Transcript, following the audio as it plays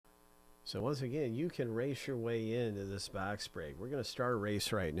So once again, you can race your way into this box break. We're going to start a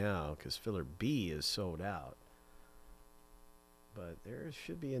race right now because filler B is sold out. But there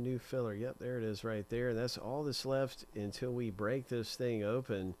should be a new filler. Yep, there it is right there. And that's all that's left until we break this thing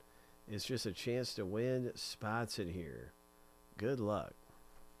open. It's just a chance to win spots in here. Good luck.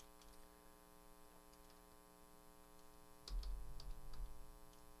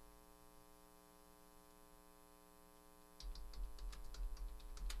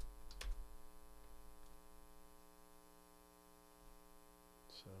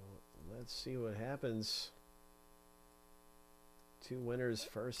 So let's see what happens. Two winners,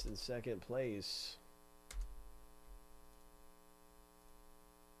 first and second place.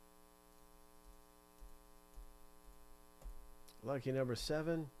 Lucky number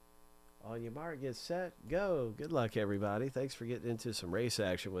 7. On your mark, get set, go. Good luck, everybody. Thanks for getting into some race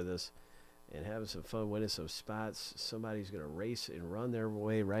action with us and having some fun winning some spots. Somebody's going to race and run their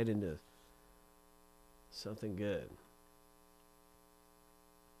way right into something good.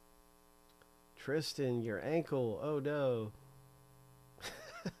 Tristan, your ankle. Oh, no.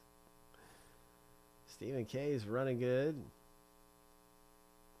 Stephen K is running good.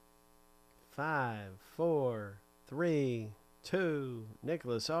 5, 4, 3, 2.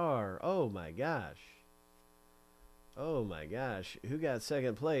 Nicholas R. Oh, my gosh. Oh, my gosh. Who got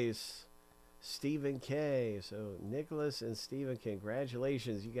second place? Stephen K. So, Nicholas and Stephen,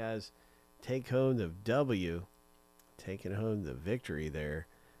 congratulations. You guys take home the W. Taking home the victory there.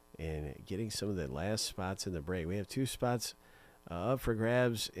 And getting some of the last spots in the break. We have 2 spots up for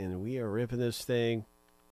grabs, and we are ripping this thing.